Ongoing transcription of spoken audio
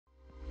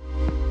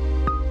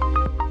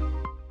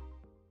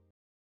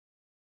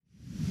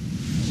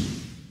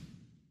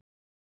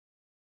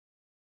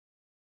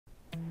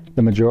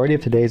The majority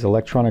of today's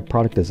electronic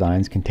product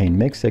designs contain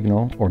mixed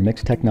signal or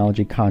mixed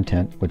technology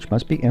content which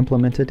must be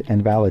implemented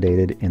and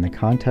validated in the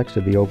context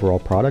of the overall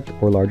product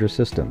or larger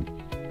system.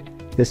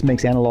 This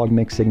makes analog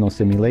mixed signal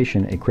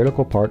simulation a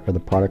critical part of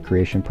the product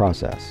creation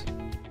process.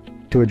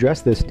 To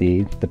address this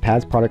need, the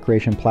PADS product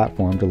creation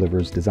platform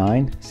delivers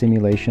design,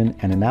 simulation,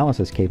 and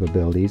analysis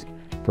capabilities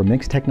for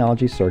mixed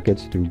technology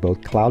circuits through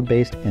both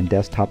cloud-based and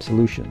desktop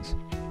solutions.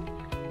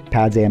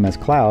 PADS Ams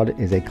Cloud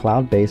is a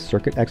cloud-based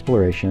circuit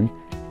exploration,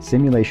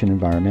 simulation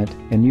environment,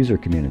 and user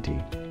community.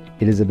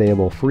 It is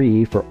available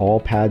free for all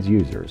PADS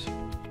users.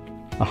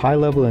 A high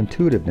level of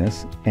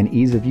intuitiveness and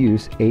ease of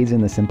use aids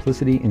in the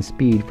simplicity and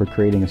speed for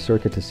creating a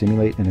circuit to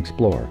simulate and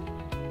explore.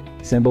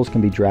 Symbols can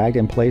be dragged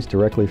and placed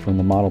directly from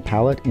the model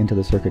palette into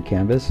the circuit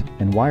canvas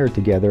and wired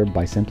together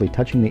by simply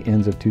touching the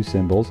ends of two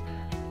symbols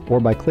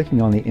or by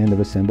clicking on the end of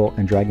a symbol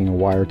and dragging a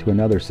wire to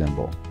another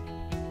symbol.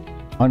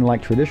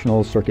 Unlike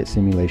traditional circuit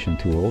simulation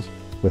tools,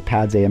 with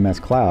PADS Ams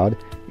Cloud,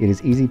 it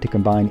is easy to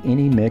combine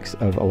any mix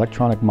of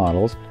electronic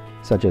models,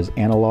 such as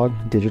analog,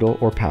 digital,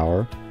 or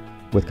power,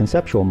 with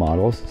conceptual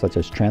models, such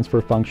as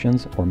transfer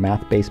functions or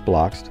math-based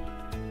blocks,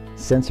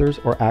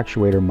 sensors or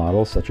actuator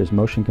models, such as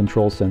motion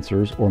control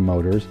sensors or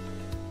motors,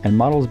 and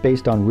models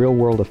based on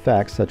real-world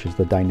effects, such as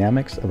the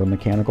dynamics of a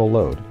mechanical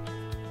load.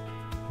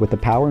 With the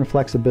power and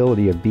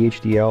flexibility of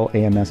BHDL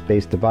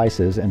AMS-based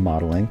devices and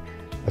modeling,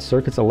 a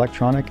circuit's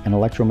electronic and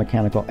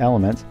electromechanical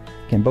elements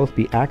can both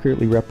be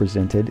accurately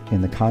represented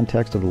in the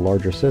context of the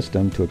larger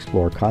system to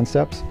explore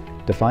concepts,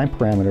 define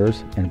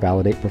parameters, and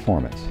validate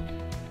performance.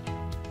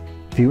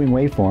 Viewing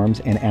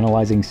waveforms and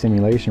analyzing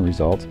simulation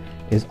results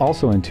is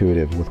also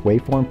intuitive with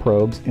waveform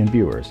probes and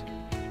viewers.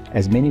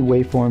 As many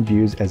waveform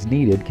views as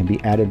needed can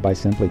be added by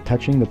simply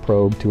touching the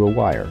probe to a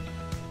wire.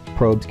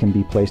 Probes can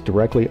be placed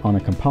directly on a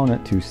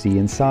component to see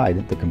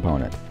inside the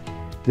component.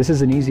 This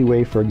is an easy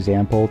way, for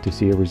example, to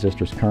see a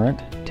resistor's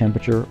current,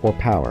 temperature, or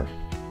power.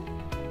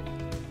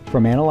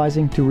 From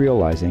analyzing to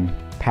realizing,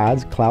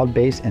 PADS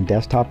cloud-based and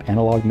desktop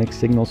analog mixed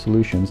signal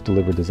solutions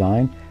deliver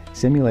design,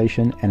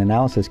 simulation, and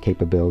analysis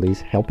capabilities,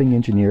 helping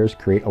engineers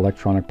create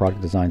electronic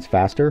product designs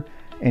faster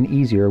and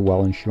easier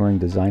while ensuring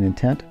design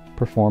intent,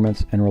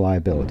 performance, and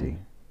reliability.